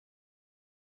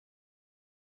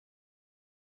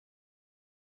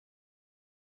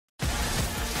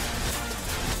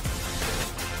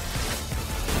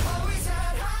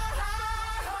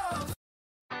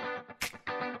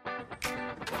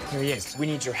Here he is. We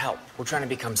need your help. We're trying to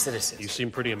become citizens. You seem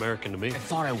pretty American to me. I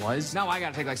thought I was. Now I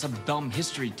gotta take like some dumb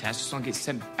history test just so I don't get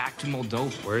sent back to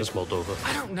Moldova. Where is Moldova?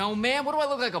 I don't know, man. What do I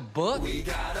look like, a book?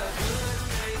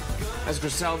 That's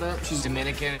Griselda. She's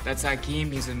Dominican. That's Hakeem.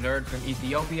 He's a nerd from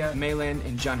Ethiopia. Malin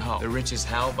and Junho. They're rich as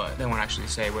hell, but they won't actually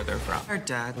say where they're from. Our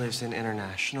dad lives in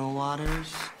international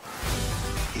waters.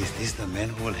 Is this the man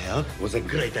who will help? It was a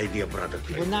great idea, brother.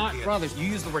 We're not brothers. You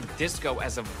use the word disco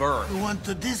as a verb. We want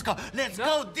to disco. Let's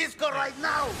go disco right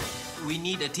now. We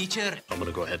need a teacher. I'm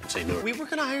gonna go ahead and say no. We were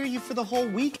gonna hire you for the whole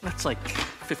week. That's like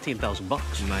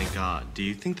 $15,000. My God, do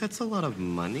you think that's a lot of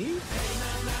money?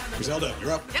 Griselda,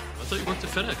 you're up. Yep. I thought you worked at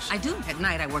FedEx. I do. At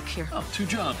night, I work here. Oh, 2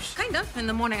 jobs. Kind of. In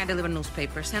the morning, I deliver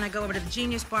newspapers. Then I go over to the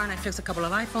Genius Bar and I fix a couple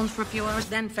of iPhones for a few hours.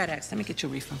 Then FedEx. Let me get you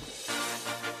a refund.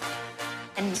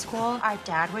 In school, our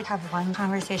dad would have one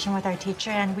conversation with our teacher,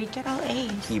 and we'd get all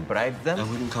A's. He bribed them? I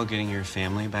wouldn't call getting your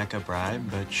family back a bribe,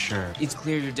 but sure. It's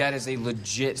clear your dad is a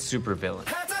legit supervillain.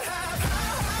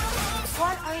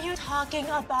 What are you talking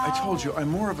about? I told you, I'm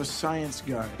more of a science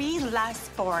guy. Be less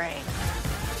boring.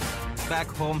 Back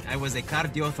home, I was a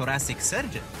cardiothoracic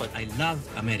surgeon. But I love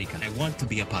America. I want to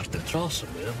be a part of it. It's awesome,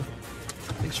 man.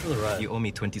 Thanks for the ride. You owe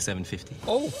me $27.50.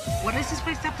 Oh, What does this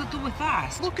place have to do with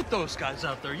us? look at those guys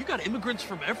out there. You got immigrants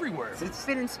from everywhere. It's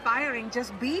been inspiring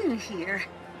just being here.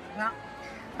 Well,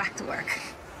 back to work.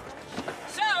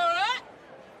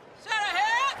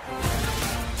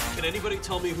 Can anybody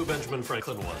tell me who Benjamin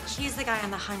Franklin was? He's the guy on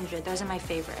the 100. Those are my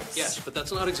favorites. Yes, but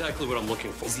that's not exactly what I'm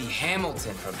looking for. Is he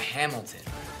Hamilton from Hamilton?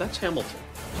 That's Hamilton.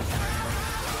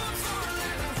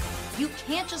 You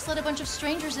can't just let a bunch of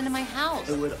strangers into my house.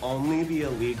 It would only be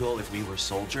illegal if we were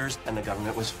soldiers and the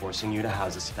government was forcing you to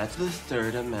house us. That's the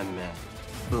Third Amendment.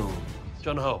 Boom.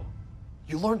 Junho,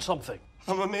 you learned something.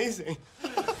 I'm amazing.